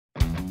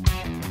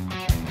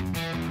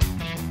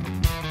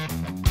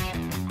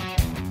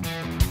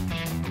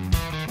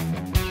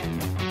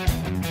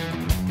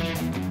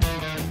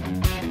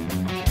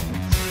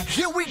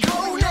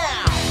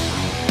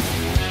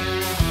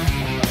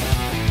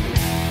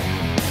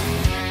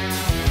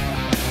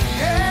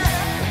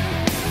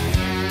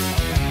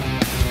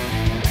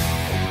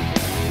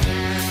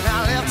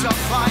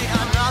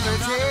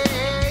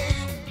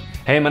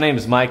Hey, my name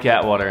is Mike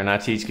Atwater and I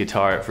teach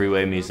guitar at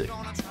Freeway Music.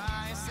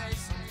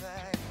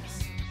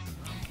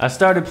 I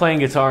started playing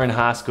guitar in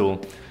high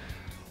school.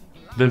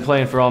 Been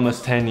playing for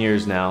almost 10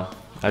 years now.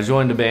 I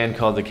joined a band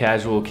called the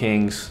Casual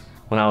Kings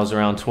when I was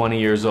around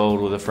 20 years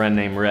old with a friend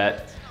named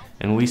Rhett,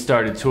 and we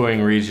started touring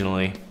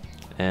regionally,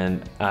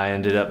 and I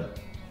ended up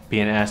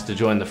being asked to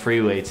join the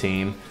Freeway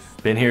team.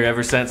 Been here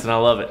ever since and I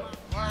love it.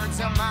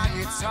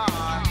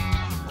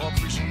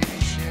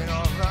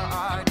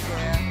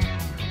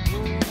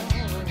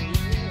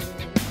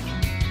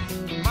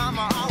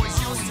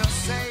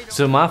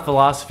 So my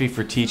philosophy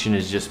for teaching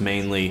is just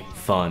mainly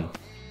fun.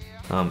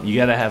 You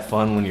gotta have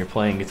fun when you're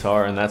playing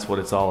guitar, and that's what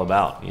it's all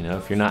about. You know,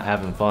 if you're not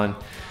having fun,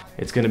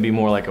 it's gonna be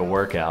more like a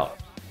workout.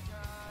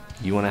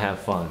 You wanna have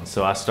fun.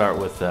 So I start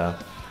with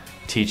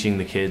teaching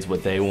the kids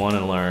what they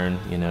wanna learn,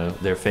 you know,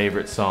 their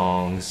favorite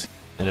songs,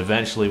 and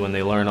eventually when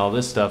they learn all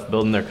this stuff,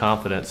 building their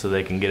confidence so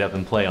they can get up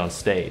and play on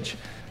stage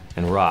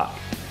and rock.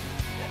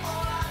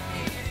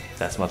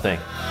 That's my thing.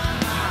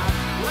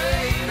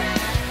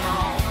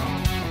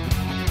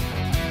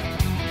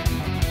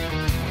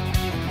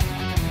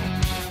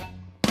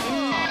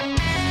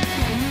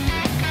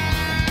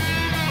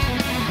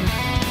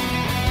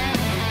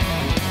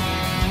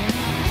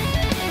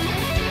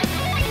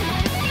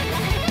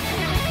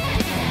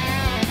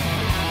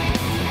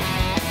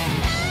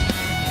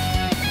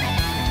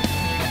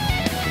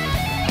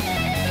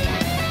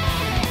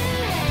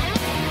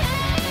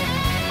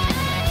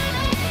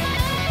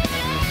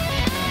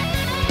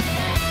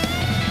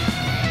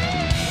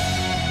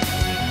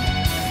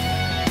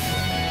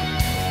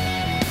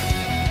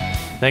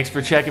 Thanks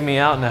for checking me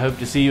out, and I hope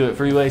to see you at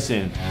Freeway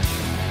soon.